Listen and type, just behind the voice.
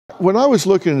When I was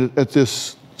looking at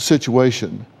this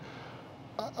situation,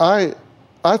 I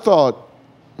thought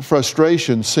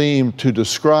frustration seemed to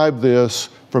describe this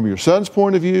from your son's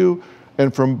point of view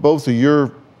and from both of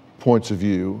your points of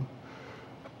view.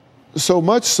 So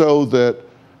much so that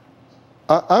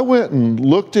I went and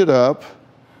looked it up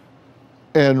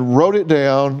and wrote it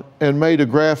down and made a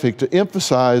graphic to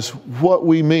emphasize what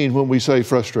we mean when we say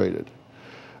frustrated.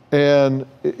 And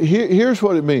here's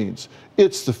what it means.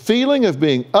 It's the feeling of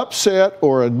being upset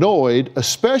or annoyed,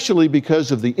 especially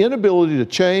because of the inability to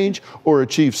change or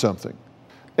achieve something.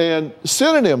 And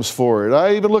synonyms for it,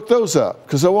 I even looked those up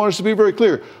because I want us to be very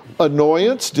clear.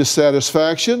 Annoyance,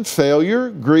 dissatisfaction,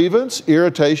 failure, grievance,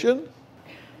 irritation.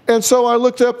 And so I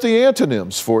looked up the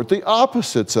antonyms for it, the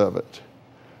opposites of it.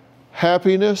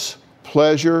 Happiness,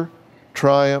 pleasure,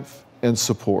 triumph, and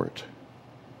support.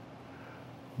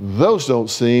 Those don't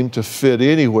seem to fit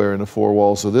anywhere in the four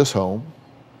walls of this home.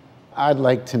 I'd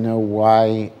like to know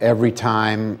why every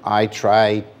time I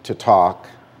try to talk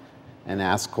and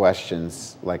ask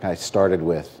questions like I started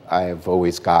with, I have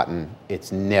always gotten,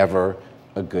 it's never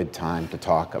a good time to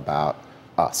talk about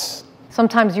us.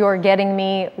 Sometimes you're getting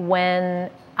me when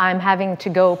I'm having to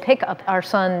go pick up our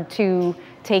son to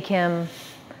take him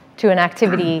to an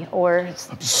activity or...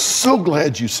 I'm so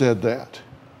glad you said that.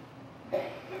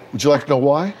 Would you like to know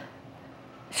why?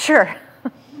 Sure.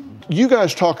 You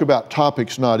guys talk about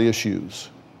topics, not issues.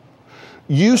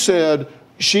 You said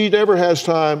she never has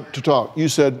time to talk. You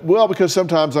said, well, because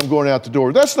sometimes I'm going out the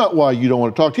door. That's not why you don't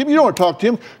want to talk to him. You don't want to talk to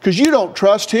him because you don't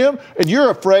trust him and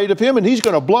you're afraid of him and he's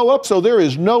going to blow up, so there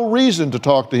is no reason to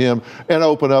talk to him and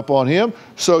open up on him.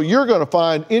 So you're going to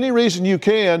find any reason you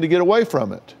can to get away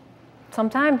from it.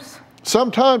 Sometimes.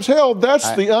 Sometimes, hell,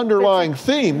 that's the underlying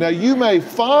theme. Now, you may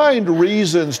find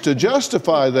reasons to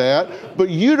justify that, but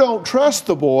you don't trust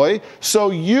the boy,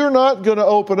 so you're not going to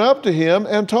open up to him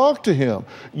and talk to him.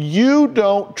 You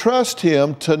don't trust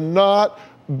him to not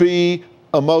be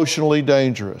emotionally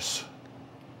dangerous.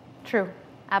 True,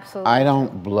 absolutely. I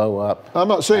don't blow up. I'm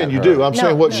not saying you do. I'm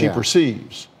saying what she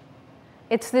perceives.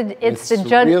 It's the really it's the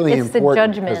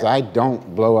judgment. Because I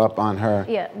don't blow up on her.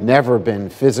 Yeah. Never been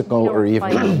physical or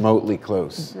even remotely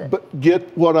close. But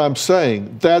get what I'm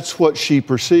saying. That's what she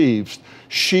perceives.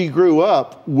 She grew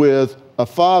up with a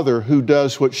father who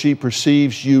does what she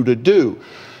perceives you to do.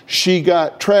 She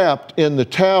got trapped in the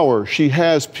tower. She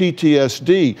has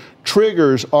PTSD.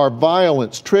 Triggers are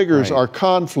violence. Triggers are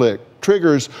conflict.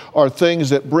 Triggers are things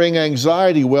that bring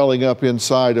anxiety welling up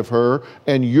inside of her,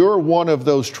 and you're one of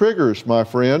those triggers, my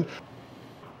friend.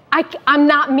 I'm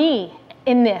not me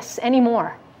in this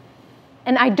anymore,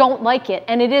 and I don't like it,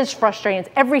 and it is frustrating. It's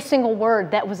every single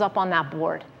word that was up on that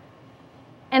board,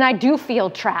 and I do feel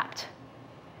trapped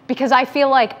because I feel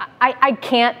like I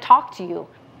can't talk to you.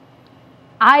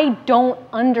 I don't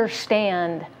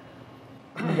understand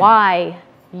why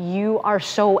you are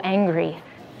so angry.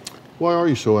 Why are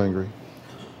you so angry?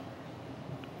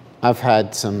 I've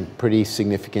had some pretty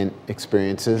significant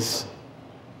experiences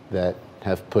that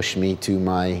have pushed me to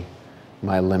my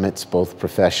limits, both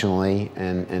professionally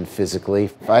and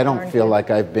physically. I don't feel like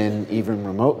I've been even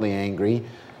remotely angry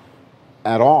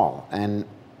at all. And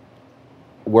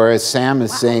whereas Sam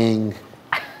is saying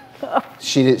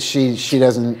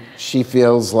she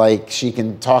feels like she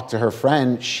can talk to her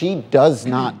friend, she does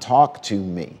not talk to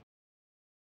me.